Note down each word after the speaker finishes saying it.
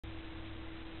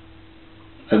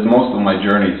As most of my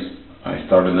journeys, I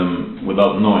started them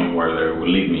without knowing where they would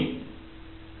lead me.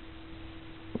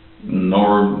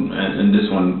 And this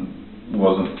one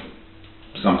wasn't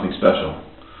something special.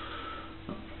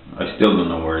 I still don't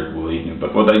know where it will lead me,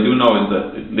 but what I do know is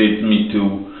that it leads me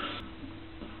to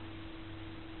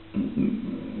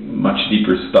much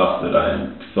deeper stuff that I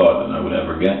thought that I would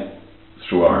ever get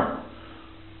through art.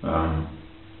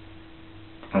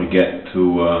 I get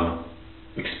to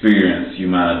experience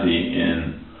humanity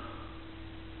in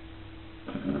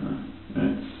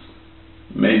it's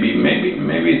maybe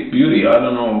it's beauty. I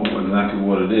don't know exactly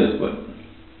what it is, but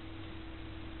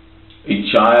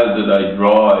a child that I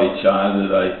draw, a child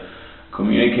that I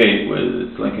communicate with,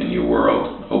 it's like a new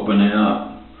world opening up.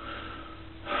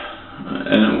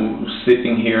 And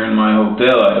sitting here in my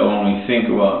hotel, I only think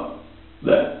about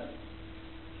that.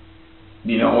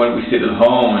 You know, when we sit at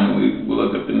home and we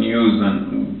look at the news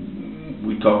and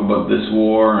we talk about this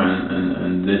war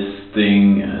and this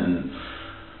thing and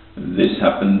this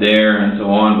happened there and so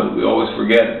on, but we always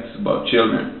forget it's about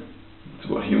children. It's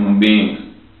about human beings.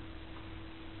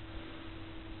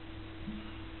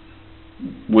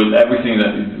 With everything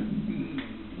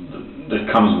that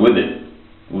comes with it.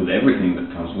 With everything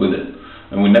that comes with it.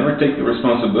 And we never take the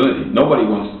responsibility. Nobody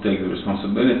wants to take the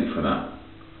responsibility for that.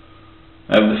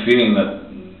 I have the feeling that,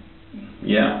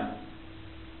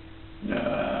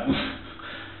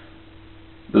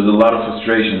 there's a lot of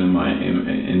frustration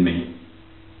in me.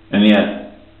 And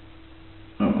yet,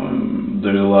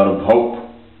 there's a lot of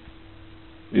hope.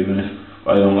 Even if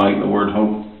I don't like the word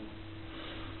hope.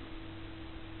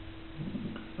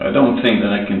 I don't think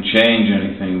that I can change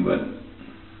anything, but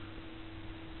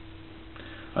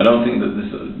I don't think that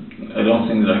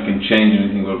I can change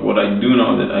anything, but what I do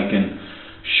know that I can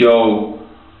show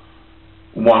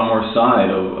one more side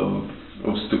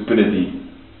of stupidity,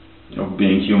 of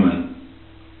being human.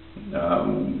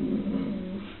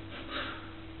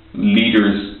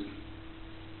 Leaders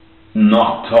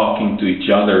not talking to each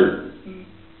other,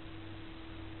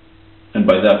 and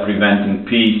by that preventing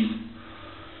peace.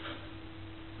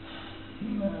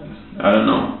 I don't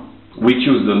know. We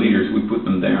choose the leaders, we put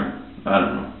them there. I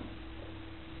don't know.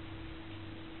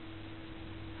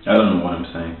 I don't know what I'm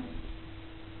saying.